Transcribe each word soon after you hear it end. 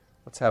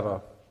Let's have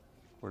a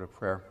word of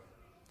prayer.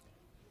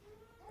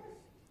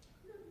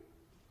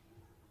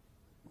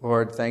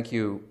 Lord, thank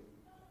you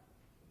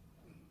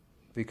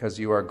because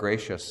you are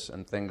gracious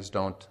and things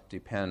don't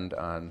depend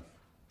on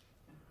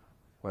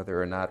whether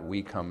or not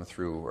we come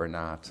through or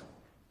not.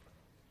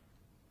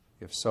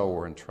 If so,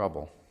 we're in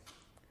trouble.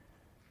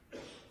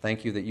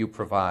 Thank you that you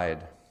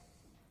provide,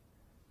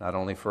 not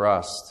only for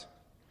us,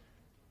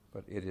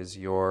 but it is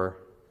your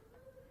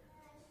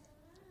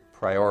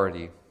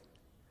priority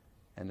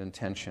and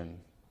intention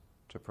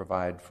to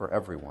provide for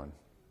everyone.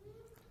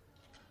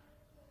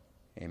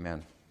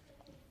 Amen.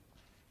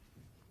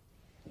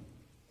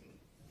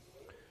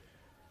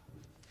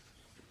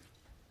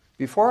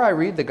 Before I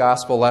read the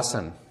gospel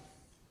lesson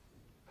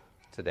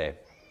today,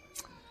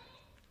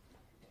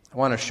 I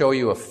want to show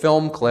you a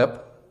film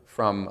clip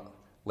from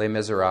Les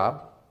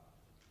Miserables,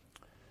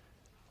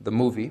 the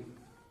movie,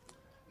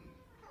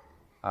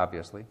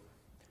 obviously,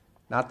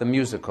 not the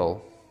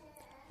musical,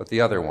 but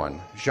the other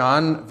one.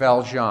 Jean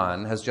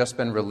Valjean has just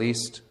been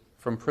released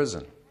from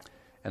prison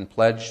and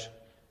pledged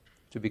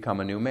to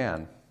become a new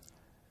man.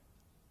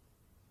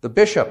 The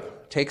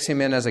bishop takes him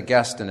in as a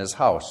guest in his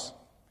house.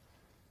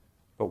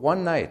 But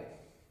one night,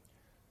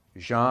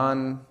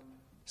 Jean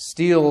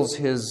steals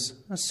his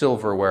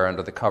silverware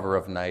under the cover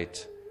of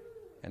night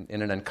and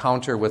in an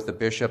encounter with the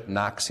bishop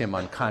knocks him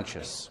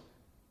unconscious.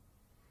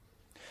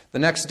 The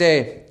next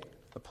day,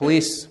 the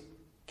police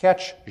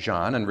catch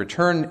Jean and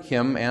return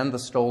him and the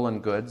stolen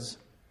goods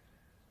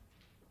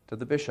to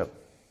the bishop.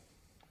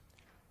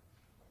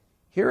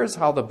 Here is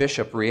how the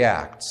bishop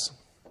reacts.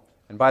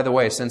 And by the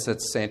way, since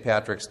it's St.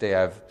 Patrick's Day,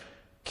 I've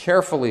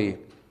carefully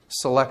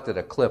selected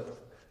a clip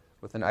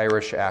with an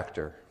Irish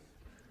actor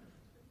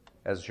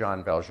as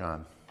Jean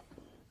Valjean.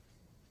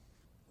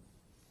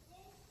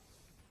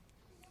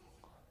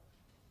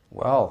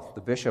 Well,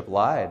 the bishop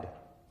lied.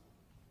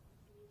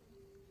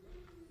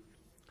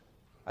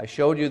 I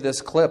showed you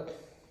this clip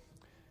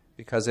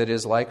because it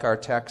is like our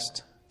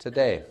text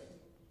today.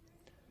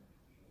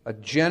 A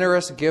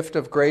generous gift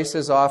of grace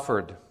is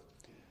offered.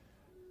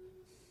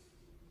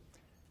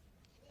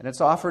 And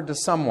it's offered to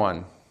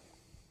someone.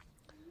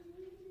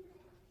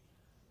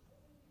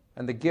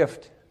 And the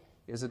gift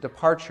is a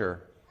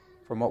departure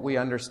from what we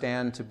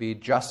understand to be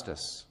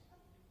justice.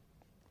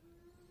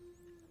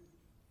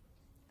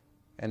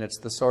 And it's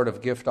the sort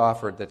of gift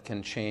offered that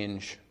can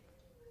change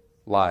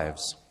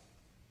lives.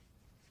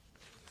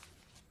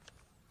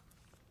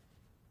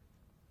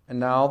 And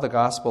now the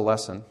gospel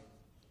lesson.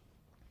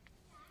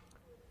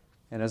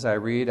 And as I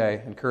read,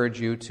 I encourage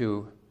you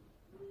to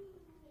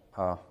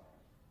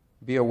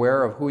be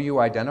aware of who you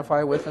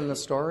identify with in the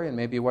story and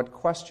maybe what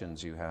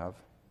questions you have.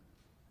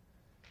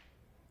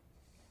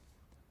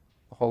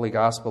 The Holy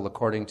Gospel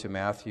according to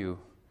Matthew,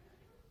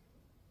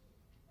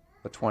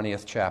 the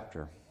 20th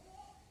chapter.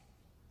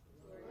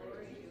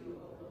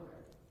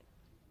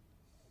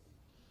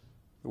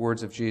 The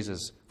words of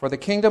Jesus. For the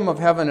kingdom of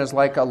heaven is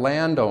like a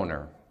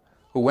landowner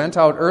who went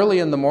out early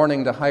in the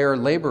morning to hire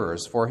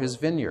laborers for his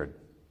vineyard.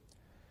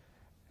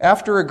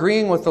 After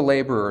agreeing with the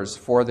laborers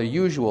for the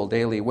usual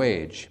daily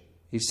wage,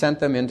 he sent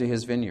them into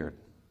his vineyard.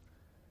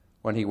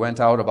 When he went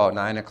out about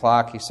 9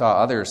 o'clock, he saw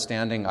others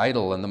standing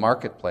idle in the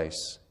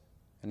marketplace.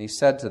 And he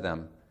said to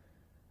them,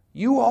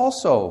 "You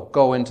also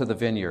go into the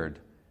vineyard,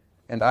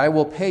 and I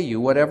will pay you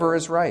whatever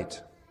is right."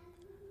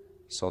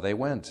 So they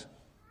went.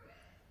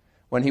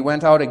 When he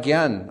went out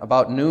again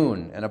about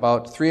noon, and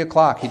about 3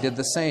 o'clock he did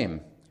the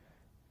same.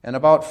 And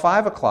about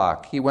 5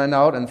 o'clock he went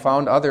out and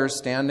found others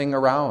standing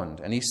around.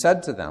 And he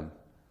said to them,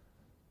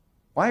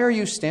 "Why are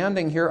you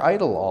standing here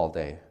idle all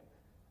day?"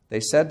 They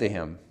said to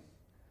him,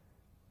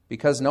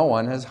 "Because no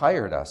one has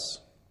hired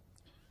us."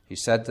 He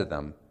said to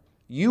them,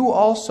 "You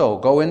also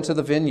go into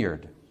the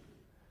vineyard."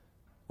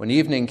 When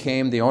evening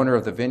came, the owner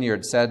of the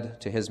vineyard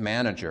said to his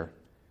manager,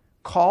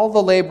 "Call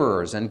the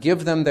laborers and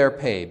give them their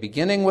pay,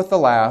 beginning with the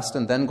last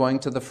and then going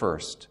to the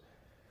first."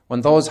 When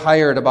those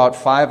hired about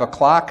 5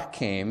 o'clock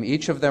came,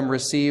 each of them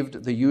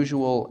received the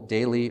usual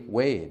daily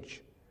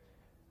wage.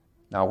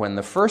 Now when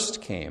the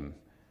first came,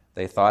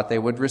 they thought they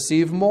would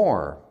receive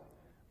more,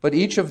 but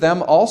each of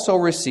them also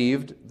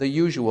received the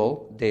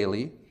usual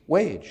daily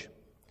wage.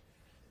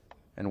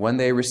 And when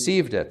they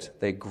received it,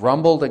 they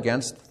grumbled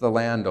against the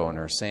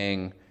landowner,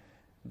 saying,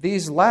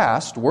 "These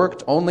last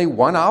worked only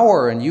 1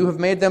 hour, and you have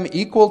made them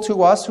equal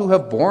to us who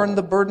have borne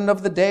the burden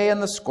of the day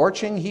and the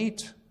scorching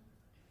heat."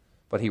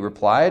 But he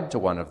replied to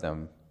one of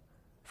them,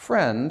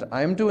 "Friend,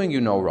 I am doing you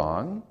no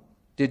wrong.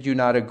 Did you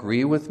not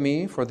agree with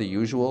me for the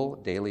usual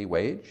daily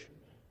wage?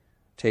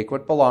 Take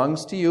what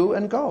belongs to you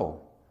and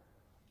go.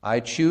 I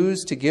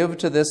choose to give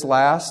to this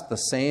last the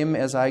same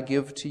as I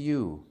give to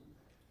you.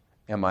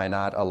 Am I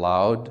not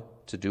allowed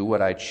to do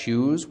what I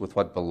choose with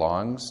what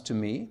belongs to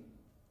me?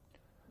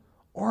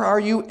 Or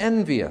are you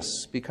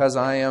envious because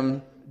I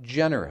am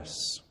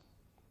generous?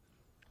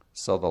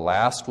 So the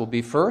last will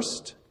be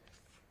first,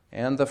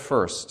 and the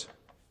first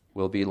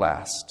will be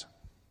last."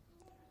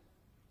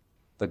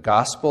 The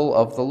Gospel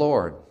of the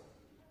Lord.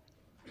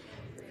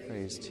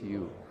 Praise to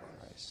you,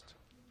 Christ.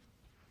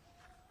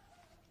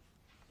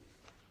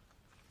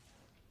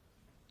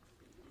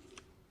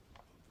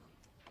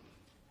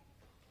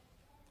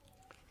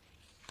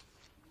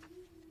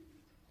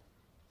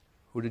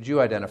 Who did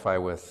you identify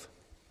with?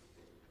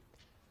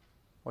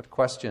 What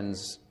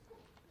questions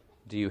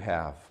do you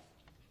have?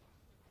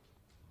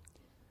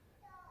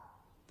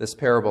 This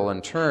parable,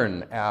 in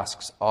turn,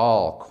 asks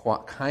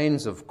all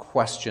kinds of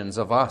questions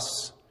of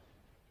us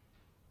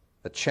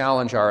that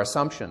challenge our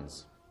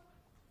assumptions.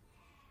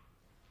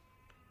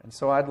 And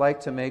so I'd like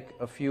to make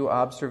a few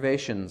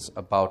observations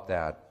about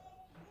that,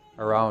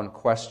 around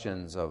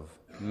questions of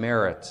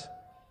merit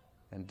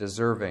and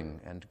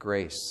deserving and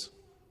grace.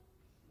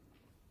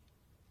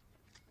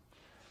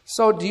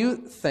 So, do you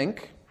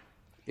think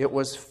it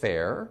was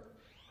fair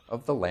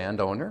of the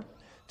landowner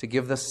to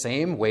give the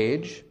same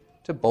wage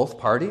to both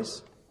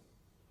parties?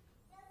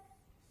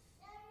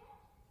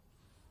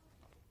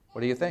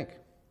 What do you think?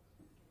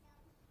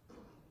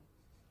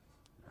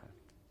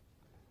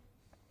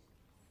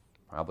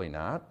 Probably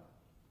not.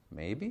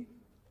 Maybe.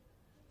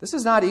 This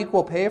is not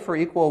equal pay for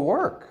equal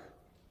work.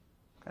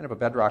 Kind of a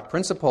bedrock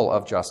principle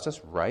of justice,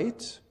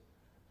 right?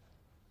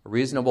 A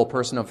reasonable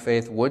person of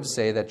faith would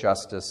say that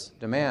justice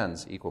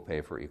demands equal pay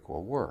for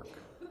equal work.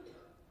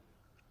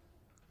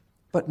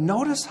 But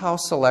notice how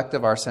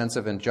selective our sense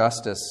of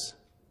injustice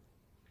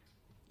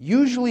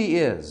usually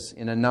is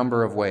in a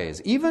number of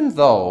ways. Even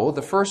though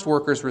the first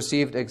workers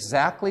received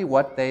exactly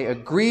what they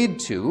agreed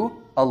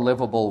to, a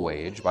livable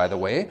wage, by the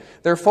way,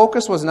 their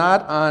focus was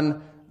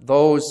on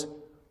those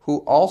who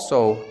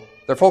also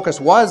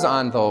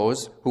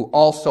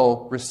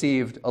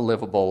received a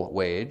livable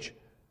wage,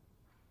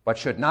 but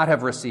should not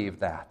have received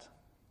that.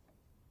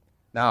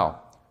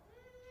 Now,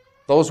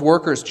 those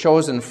workers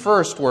chosen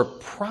first were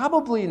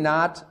probably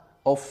not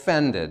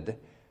offended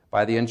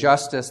by the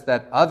injustice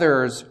that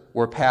others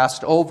were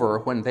passed over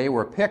when they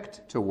were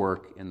picked to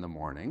work in the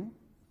morning,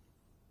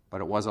 but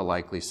it was a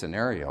likely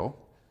scenario.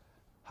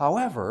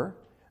 However,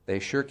 they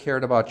sure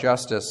cared about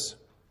justice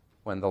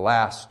when the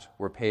last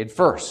were paid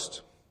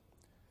first.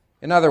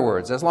 In other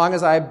words, as long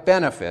as I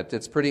benefit,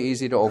 it's pretty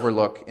easy to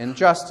overlook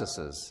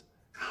injustices,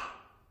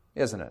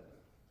 isn't it?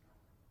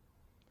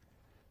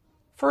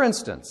 For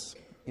instance,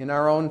 in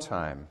our own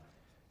time,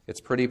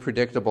 it's pretty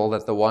predictable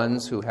that the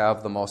ones who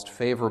have the most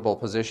favorable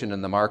position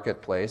in the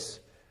marketplace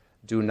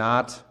do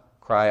not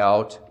cry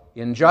out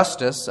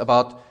injustice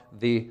about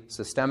the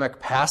systemic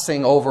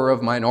passing over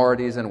of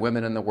minorities and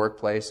women in the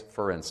workplace,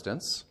 for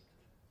instance.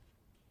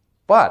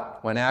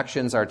 But when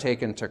actions are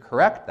taken to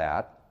correct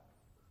that,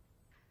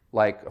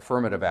 like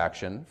affirmative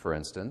action, for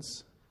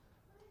instance,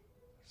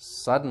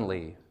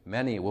 suddenly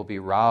many will be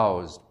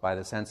roused by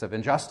the sense of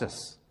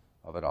injustice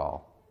of it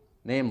all,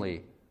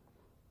 namely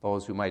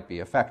those who might be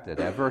affected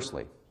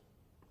adversely.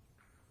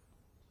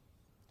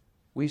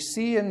 We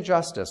see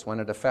injustice when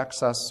it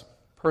affects us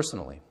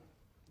personally.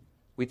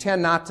 We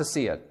tend not to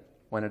see it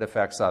when it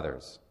affects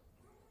others.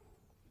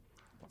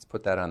 Let's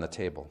put that on the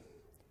table.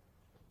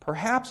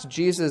 Perhaps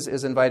Jesus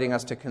is inviting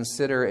us to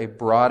consider a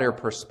broader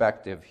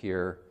perspective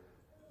here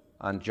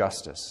on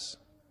justice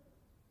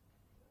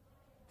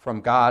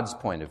from God's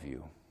point of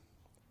view,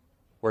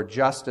 where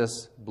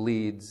justice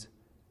bleeds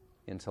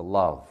into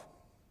love.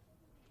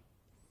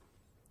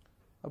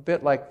 A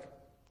bit like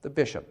the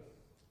bishop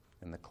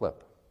in the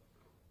clip.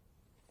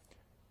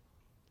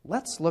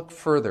 Let's look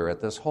further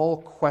at this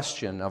whole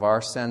question of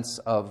our sense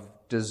of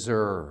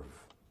deserve,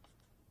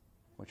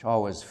 which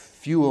always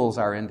fuels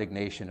our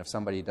indignation if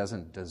somebody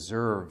doesn't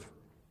deserve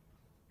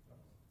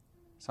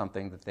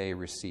something that they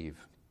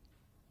receive.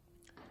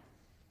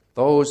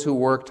 Those who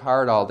worked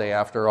hard all day,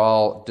 after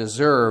all,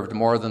 deserved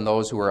more than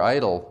those who were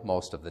idle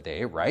most of the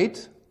day,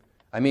 right?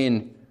 I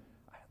mean,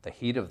 the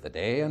heat of the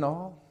day and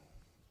all.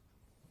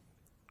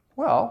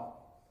 Well,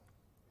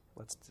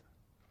 let's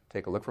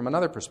take a look from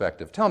another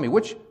perspective. Tell me,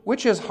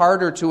 which is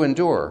harder to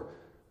endure?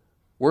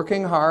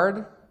 Working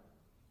hard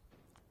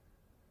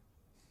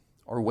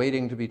or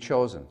waiting to be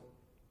chosen?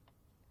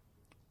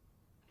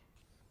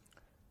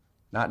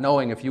 Not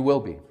knowing if you will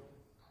be.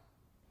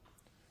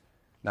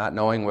 Not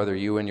knowing whether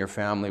you and your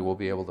family will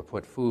be able to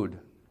put food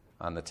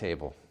on the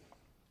table.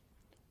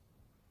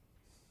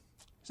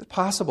 Is it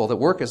possible that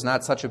work is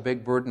not such a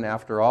big burden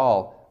after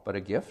all, but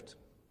a gift?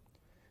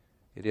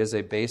 It is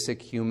a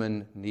basic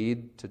human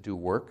need to do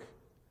work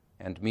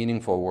and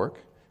meaningful work.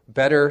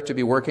 Better to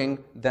be working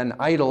than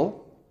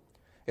idle.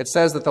 It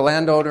says that the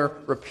landowner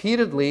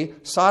repeatedly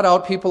sought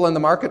out people in the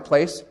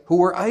marketplace who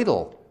were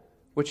idle,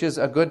 which is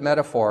a good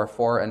metaphor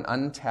for an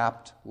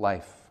untapped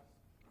life.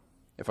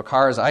 If a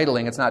car is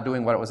idling, it's not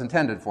doing what it was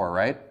intended for,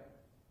 right?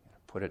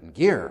 Put it in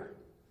gear.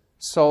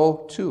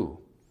 So, too,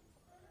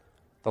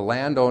 the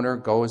landowner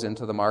goes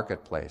into the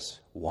marketplace.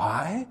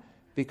 Why?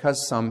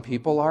 Because some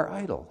people are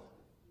idle.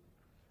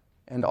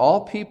 And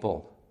all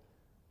people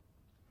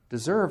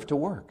deserve to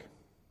work.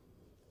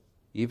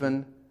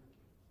 Even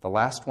the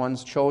last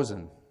ones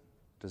chosen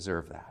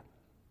deserve that.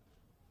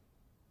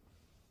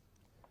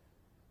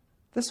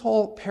 This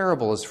whole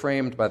parable is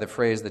framed by the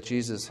phrase that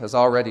Jesus has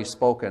already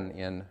spoken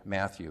in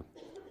Matthew.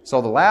 So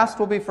the last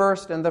will be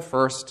first and the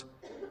first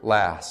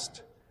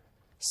last.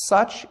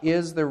 Such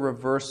is the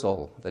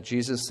reversal that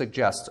Jesus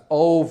suggests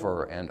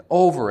over and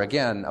over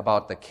again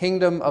about the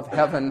kingdom of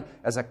heaven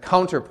as a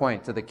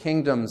counterpoint to the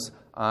kingdoms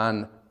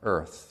on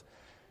earth.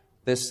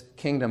 This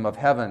kingdom of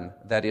heaven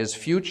that is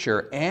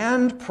future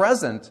and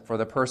present for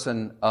the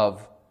person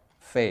of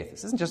faith.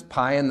 This isn't just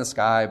pie in the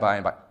sky, by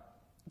and by.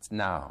 It's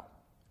now.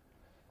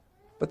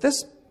 But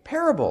this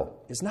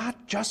parable is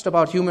not just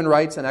about human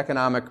rights and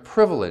economic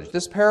privilege.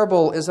 This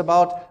parable is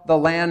about the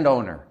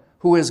landowner,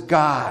 who is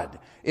God.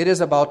 It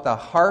is about the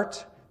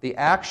heart, the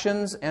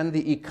actions, and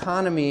the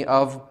economy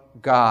of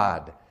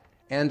God.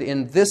 And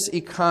in this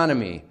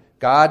economy,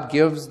 God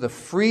gives the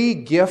free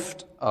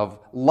gift of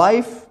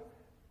life,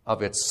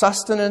 of its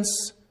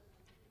sustenance,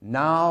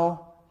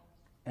 now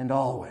and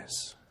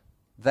always.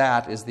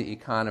 That is the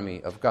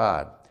economy of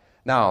God.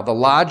 Now, the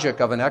logic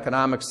of an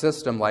economic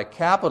system like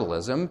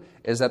capitalism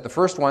is that the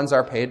first ones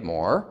are paid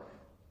more.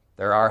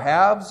 There are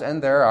haves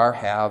and there are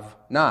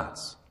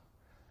have-nots.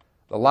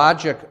 The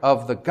logic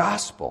of the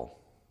gospel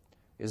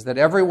is that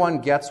everyone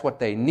gets what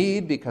they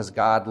need because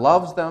God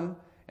loves them,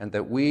 and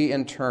that we,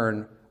 in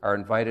turn, are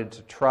invited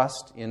to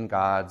trust in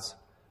God's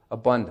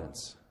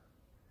abundance.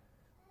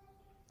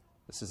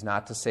 This is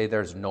not to say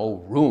there's no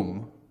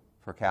room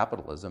for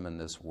capitalism in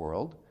this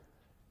world.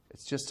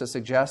 It's just to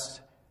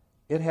suggest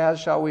it has,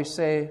 shall we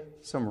say,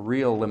 some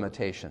real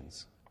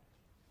limitations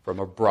from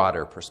a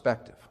broader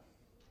perspective.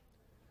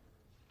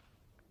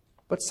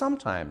 But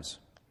sometimes,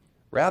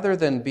 rather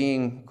than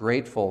being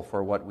grateful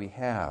for what we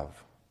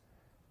have,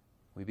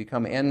 we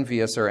become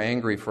envious or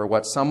angry for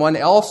what someone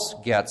else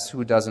gets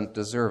who doesn't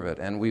deserve it,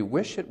 and we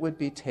wish it would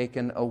be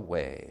taken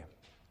away.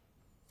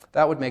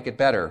 That would make it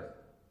better,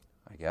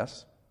 I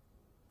guess.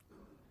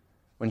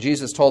 When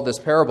Jesus told this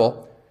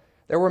parable,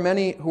 there were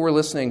many who were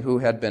listening who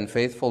had been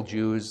faithful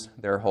Jews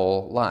their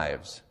whole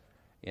lives.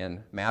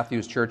 In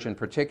Matthew's church in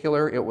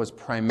particular, it was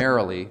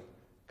primarily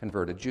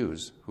converted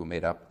Jews who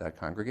made up that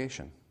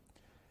congregation.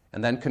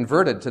 And then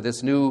converted to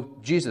this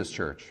new Jesus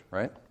church,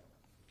 right?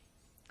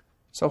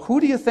 So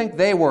who do you think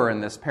they were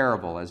in this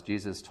parable as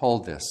Jesus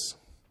told this?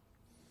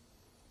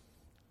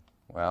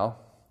 Well,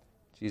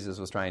 Jesus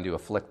was trying to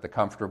afflict the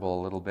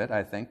comfortable a little bit,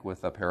 I think,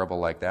 with a parable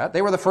like that.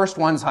 They were the first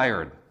ones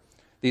hired.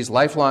 These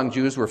lifelong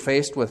Jews were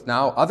faced with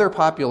now other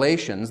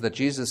populations that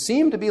Jesus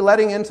seemed to be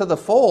letting into the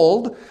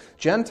fold: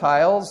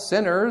 Gentiles,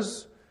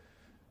 sinners,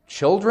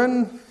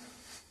 children,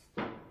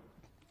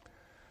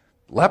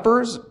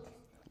 lepers. The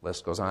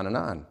list goes on and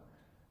on.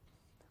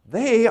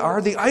 They are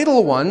the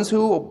idle ones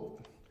who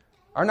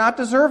are not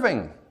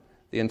deserving,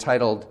 the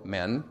entitled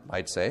men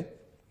might say.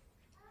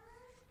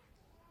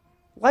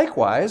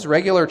 Likewise,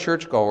 regular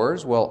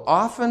churchgoers will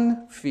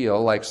often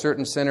feel like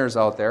certain sinners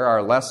out there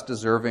are less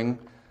deserving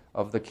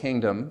of the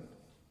kingdom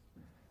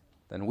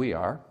than we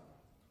are.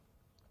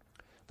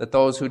 That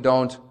those who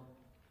don't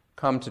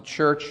come to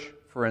church,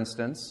 for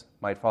instance,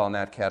 might fall in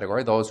that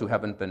category, those who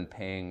haven't been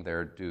paying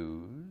their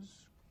dues.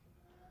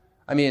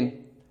 I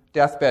mean,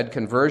 deathbed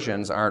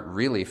conversions aren't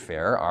really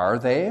fair, are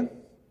they?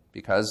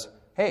 Because,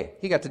 hey,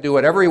 he got to do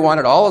whatever he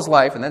wanted all his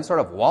life and then sort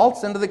of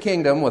waltz into the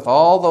kingdom with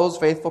all those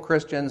faithful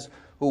Christians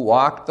who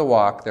walked the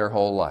walk their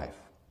whole life.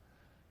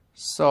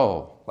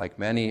 So, like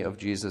many of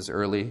Jesus'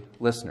 early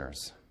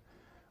listeners,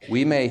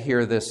 we may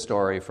hear this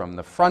story from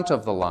the front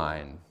of the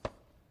line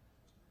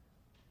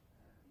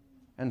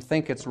and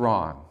think it's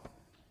wrong.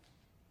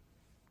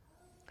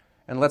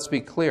 And let's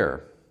be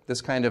clear,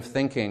 this kind of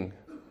thinking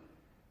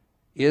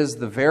is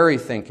the very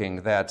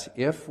thinking that,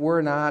 if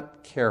we're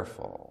not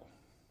careful,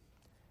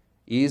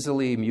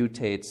 easily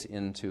mutates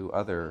into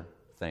other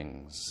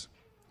things,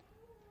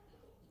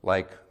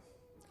 like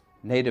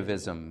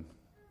nativism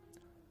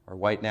or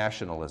white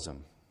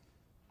nationalism,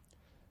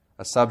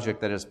 a subject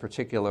that is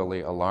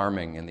particularly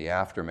alarming in the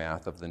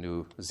aftermath of the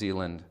New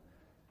Zealand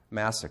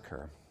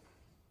massacre.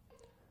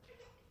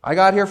 I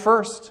got here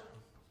first,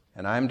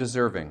 and I'm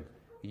deserving.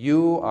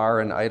 You are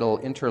an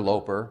idle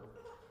interloper,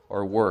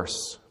 or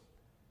worse,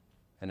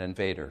 an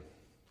invader.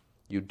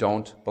 You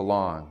don't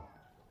belong.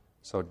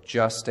 So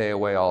just stay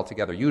away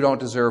altogether. You don't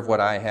deserve what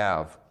I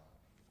have.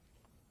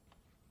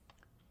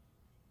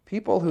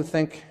 People who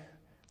think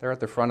they're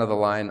at the front of the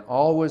line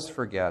always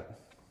forget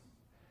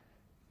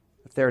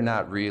that they're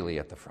not really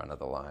at the front of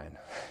the line.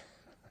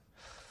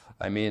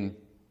 I mean,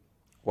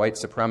 white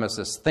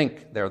supremacists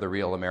think they're the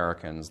real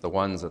Americans, the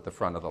ones at the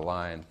front of the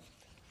line.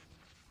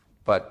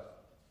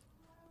 But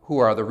who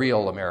are the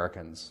real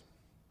Americans?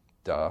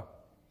 Duh.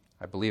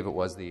 I believe it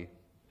was the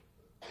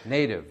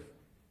Native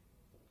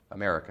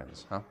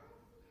Americans, huh?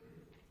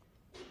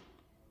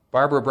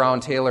 Barbara Brown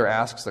Taylor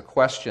asks the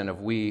question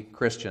of we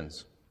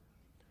Christians.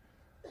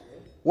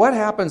 What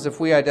happens if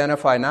we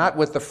identify not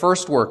with the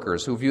first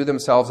workers who view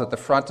themselves at the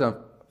front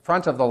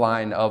of the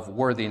line of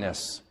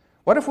worthiness?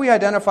 What if we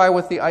identify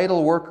with the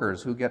idle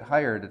workers who get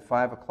hired at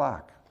 5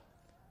 o'clock?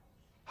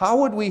 How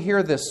would we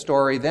hear this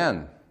story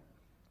then?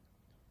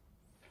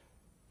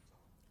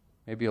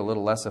 Maybe a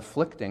little less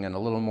afflicting and a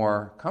little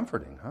more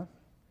comforting, huh?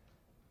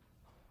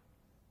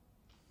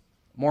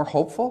 More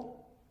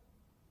hopeful?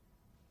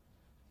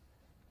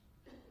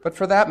 But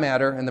for that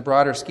matter, in the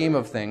broader scheme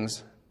of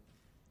things,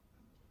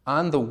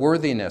 on the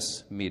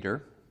worthiness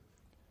meter,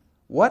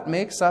 what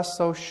makes us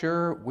so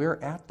sure we're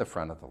at the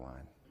front of the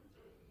line?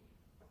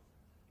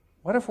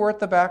 What if we're at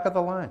the back of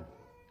the line?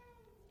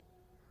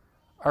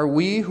 Are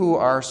we who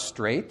are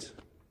straight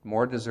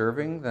more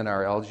deserving than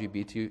our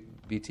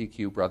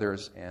LGBTQ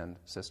brothers and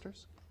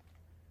sisters?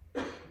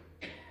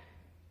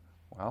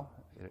 Well,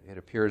 it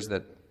appears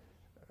that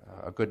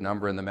a good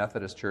number in the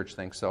Methodist Church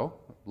think so.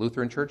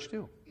 Lutheran Church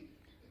too.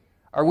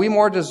 Are we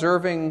more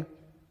deserving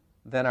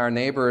than our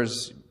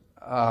neighbors,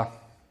 out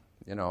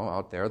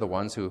there, the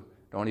ones who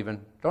don't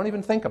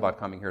even think about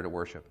coming here to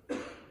worship?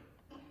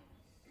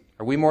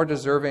 Are we more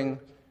deserving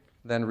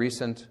than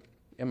recent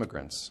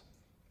immigrants?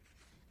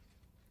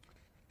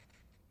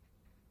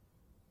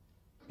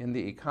 In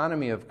the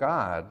economy of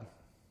God,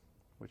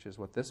 which is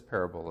what this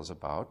parable is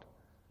about,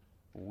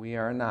 we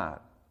are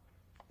not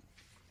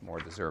more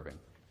deserving.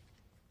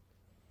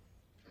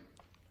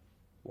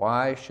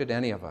 Why should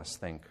any of us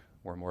think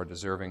we're more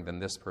deserving than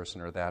this person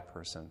or that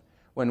person?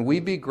 When we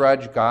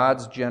begrudge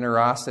God's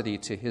generosity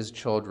to His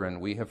children,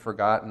 we have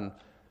forgotten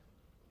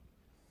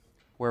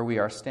where we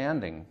are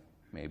standing,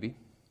 maybe.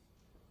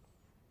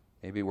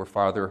 Maybe we're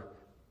farther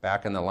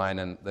back in the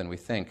line than we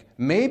think.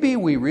 Maybe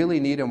we really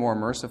need a more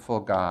merciful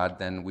God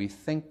than we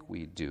think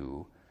we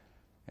do.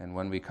 And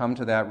when we come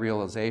to that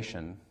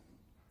realization,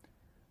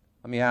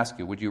 let me ask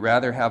you, would you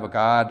rather have a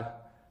God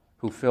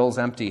who fills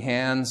empty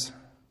hands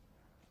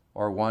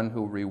or one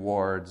who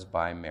rewards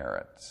by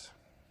merit?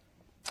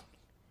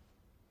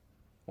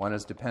 One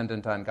is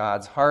dependent on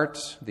God's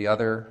heart, the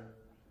other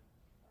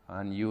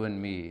on you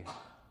and me,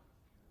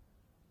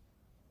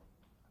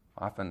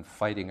 often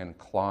fighting and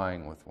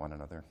clawing with one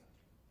another.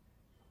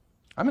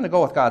 I'm going to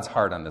go with God's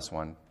heart on this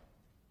one.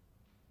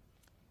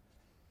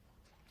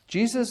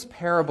 Jesus'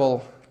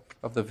 parable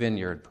of the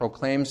vineyard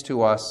proclaims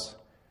to us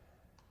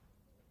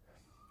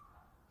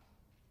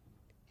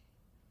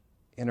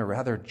in a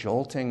rather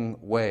jolting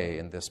way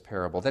in this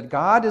parable that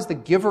God is the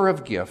giver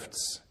of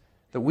gifts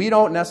that we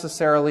don't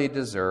necessarily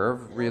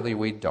deserve, really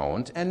we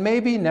don't, and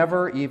maybe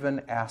never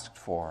even asked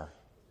for.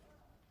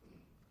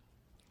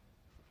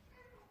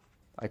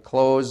 I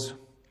close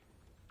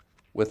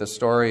with a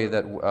story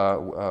that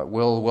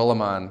Will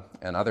Willimon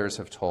and others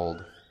have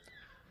told.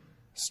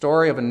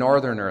 Story of a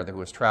northerner who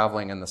was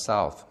traveling in the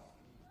South.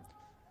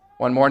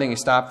 One morning he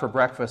stopped for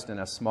breakfast in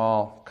a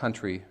small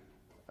country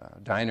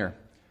diner.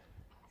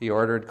 He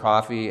ordered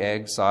coffee,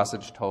 eggs,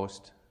 sausage,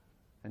 toast,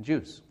 and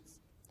juice.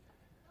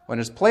 When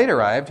his plate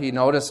arrived, he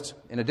noticed,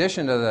 in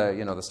addition to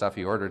the stuff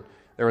he ordered,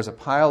 there was a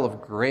pile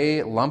of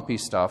gray, lumpy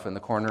stuff in the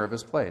corner of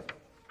his plate.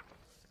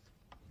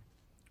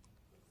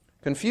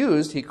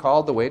 Confused, he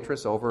called the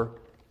waitress over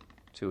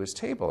to his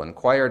table,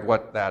 inquired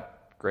what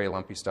that gray,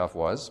 lumpy stuff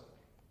was.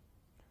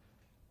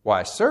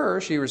 "Why, sir,"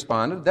 she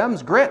responded,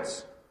 "them's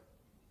grits."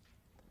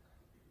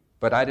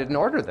 "But I didn't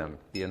order them,"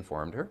 he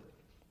informed her.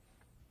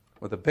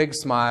 With a big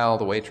smile,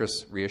 the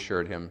waitress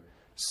reassured him,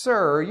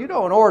 "Sir, you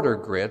don't order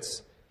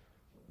grits.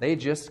 They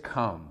just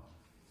come."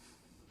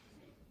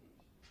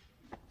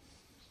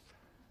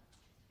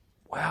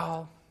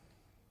 Well,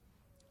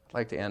 I'd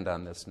like to end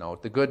on this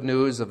note. The good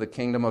news of the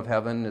kingdom of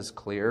heaven is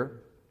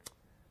clear.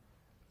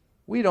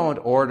 We don't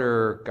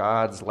order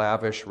God's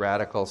lavish,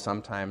 radical,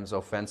 sometimes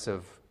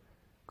offensive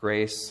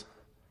grace,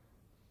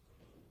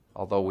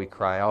 although we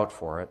cry out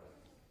for it.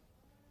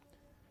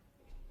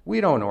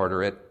 We don't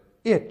order it.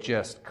 It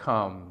just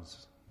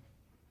comes.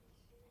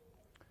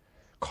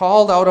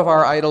 Called out of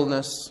our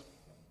idleness,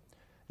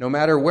 no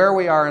matter where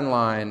we are in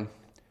line,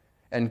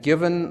 and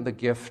given the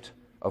gift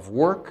of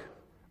work,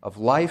 of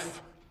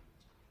life,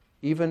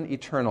 even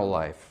eternal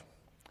life.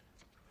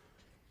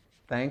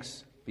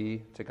 Thanks be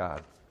to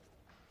God.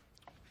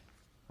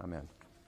 Amen.